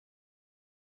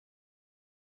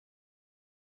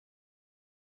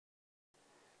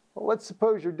Well, let's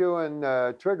suppose you're doing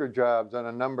trigger jobs on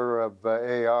a number of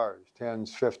ARs,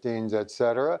 10s, 15s,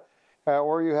 etc.,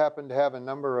 or you happen to have a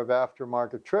number of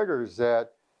aftermarket triggers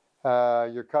that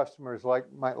your customers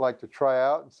might like to try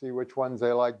out and see which ones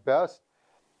they like best.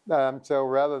 So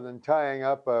rather than tying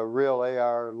up a real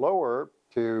AR lower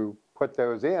to put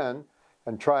those in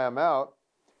and try them out,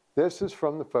 this is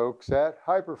from the folks at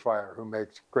Hyperfire, who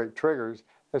makes great triggers.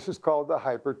 This is called the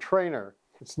Hyper Trainer.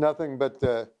 It's nothing but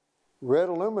the red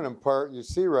aluminum part you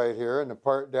see right here and the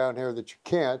part down here that you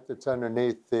can't, that's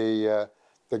underneath the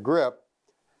grip.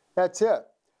 That's it.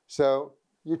 So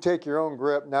you take your own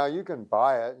grip. Now you can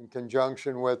buy it in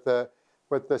conjunction with the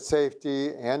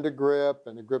safety and the grip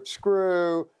and the grip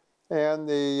screw and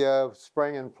the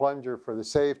spring and plunger for the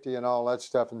safety and all that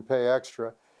stuff and pay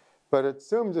extra. But it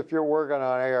assumes if you're working on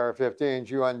AR-15s,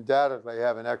 you undoubtedly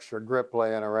have an extra grip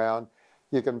laying around.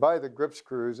 You can buy the grip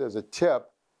screws as a tip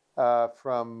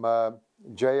from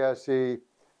JSE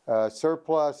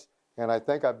Surplus, and I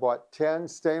think I bought 10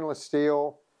 stainless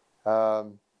steel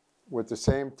with the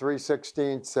same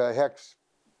 3/16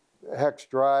 hex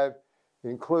drive,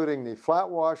 including the flat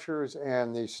washers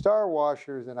and the star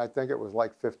washers, and I think it was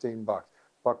like 15 bucks,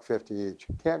 $1.50 each.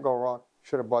 Can't go wrong.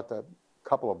 Should have bought a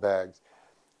couple of bags.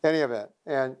 Any event,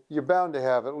 and you're bound to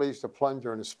have at least a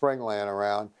plunger and a spring laying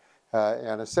around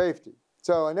and a safety.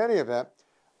 So in any event,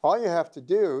 all you have to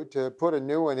do to put a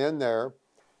new one in there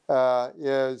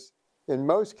is, in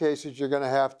most cases, you're going to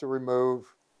have to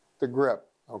remove the grip,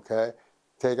 okay?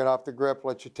 Take it off the grip,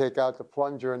 let you take out the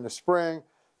plunger and the spring,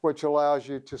 which allows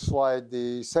you to slide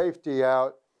the safety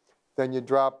out. Then you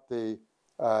drop the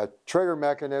trigger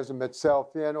mechanism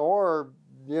itself in, or,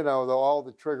 you know, all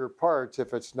the trigger parts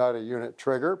if it's not a unit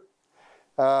trigger.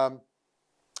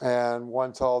 And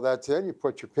once all that's in, you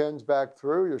put your pins back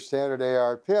through, your standard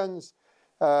AR pins.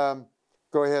 Go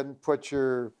ahead and put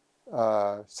your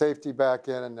safety back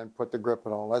in and then put the grip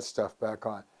and all that stuff back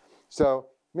on. So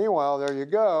meanwhile, there you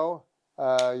go.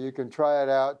 You can try it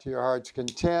out to your heart's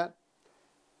content.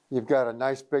 You've got a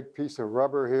nice big piece of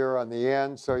rubber here on the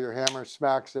end, so your hammer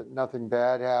smacks it, nothing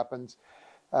bad happens.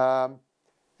 And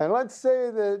let's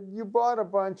say that you bought a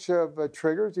bunch of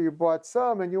triggers, or you bought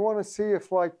some, and you want to see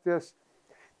if, like, this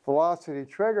velocity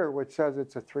trigger, which says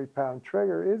it's a 3-pound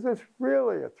trigger, is this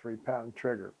really a 3-pound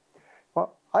trigger?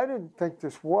 Well, I didn't think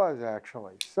this was,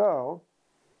 actually. So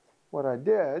what I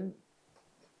did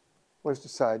was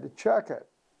decide to check it.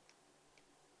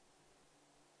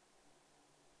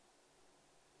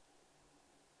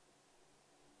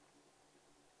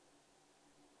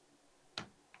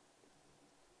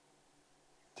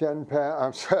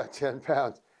 I'm sorry, 10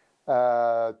 pounds,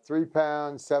 3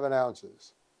 pounds, 7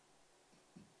 ounces.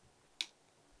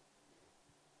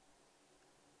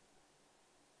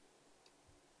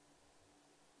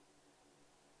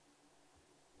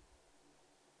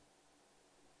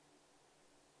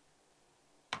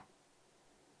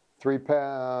 £3,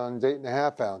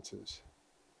 8.5 ounces.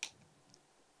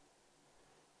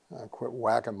 I quit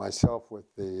whacking myself with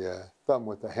the thumb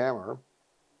with the hammer.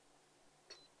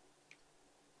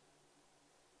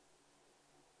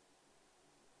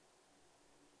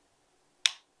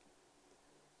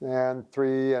 And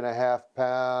 3.5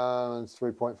 pounds,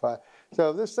 3.5.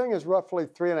 So this thing is roughly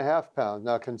 3.5 pounds.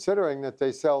 Now, considering that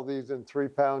they sell these in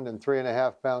 3-pound and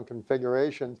 3.5 pound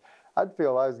configurations, I'd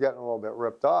feel I was getting a little bit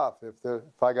ripped off if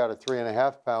I got a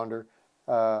 3.5 pounder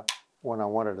when I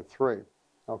wanted a 3.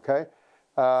 Okay,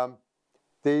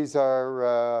 these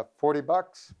are 40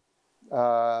 bucks,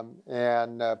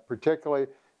 and particularly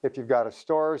if you've got a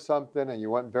store or something and you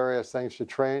want various things to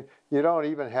train, you don't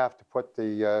even have to put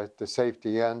the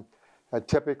safety in.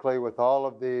 Typically with all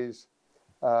of these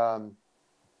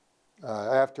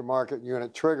aftermarket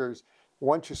unit triggers,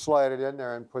 once you slide it in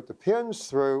there and put the pins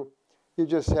through, you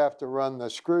just have to run the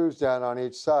screws down on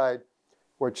each side,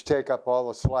 which take up all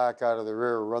the slack out of the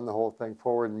rear, run the whole thing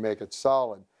forward and make it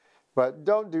solid. But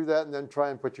don't do that and then try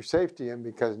and put your safety in,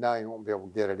 because now you won't be able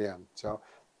to get it in. So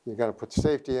you're going to put the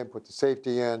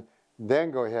safety in,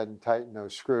 then go ahead and tighten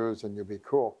those screws and you'll be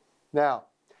cool. Now,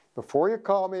 before you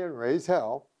call me and raise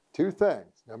hell, 2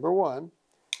 things. Number 1,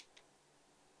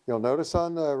 you'll notice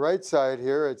on the right side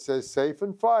here it says safe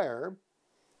and fire.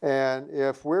 And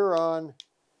if we're on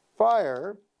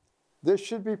fire, this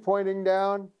should be pointing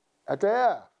down at the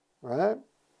F, right?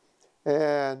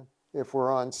 And if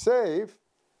we're on safe,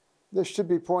 this should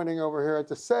be pointing over here at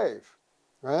the safe,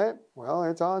 right? Well,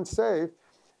 it's on safe.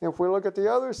 If we look at the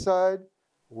other side,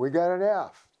 we got an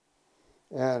F.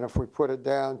 And if we put it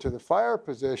down to the fire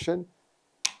position,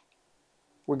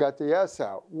 we got the S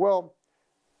out. Well,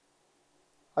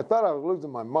 I thought I was losing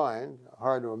my mind,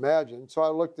 hard to imagine, so I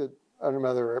looked at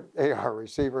another AR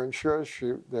receiver and sure as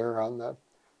shoot, they're on the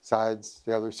sides,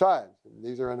 the other side.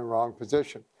 These are in the wrong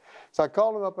position. So I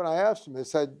called him up and I asked him, I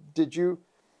said, did you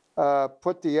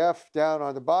put the F down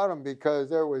on the bottom because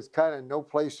there was kind of no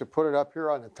place to put it up here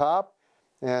on the top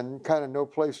and kind of no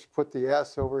place to put the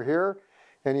S over here?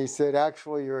 And he said,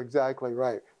 actually, you're exactly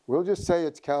right. We'll just say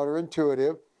it's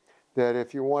counterintuitive that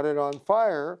if you want it on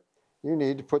fire, you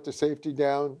need to put the safety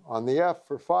down on the F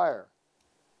for fire.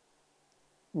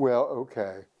 Well,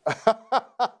 okay.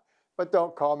 But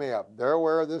don't call me up. They're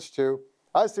aware of this too.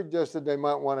 I suggested they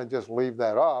might want to just leave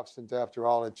that off since after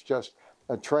all, it's just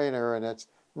a trainer and it's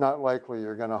not likely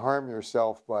you're going to harm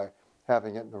yourself by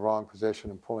having it in the wrong position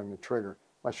and pulling the trigger,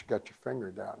 unless you got your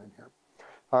finger down in here.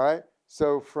 All right,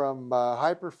 so from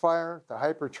Hyperfire to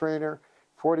Hyper Trainer,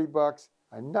 $40,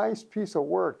 a nice piece of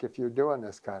work if you're doing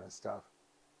this kind of stuff.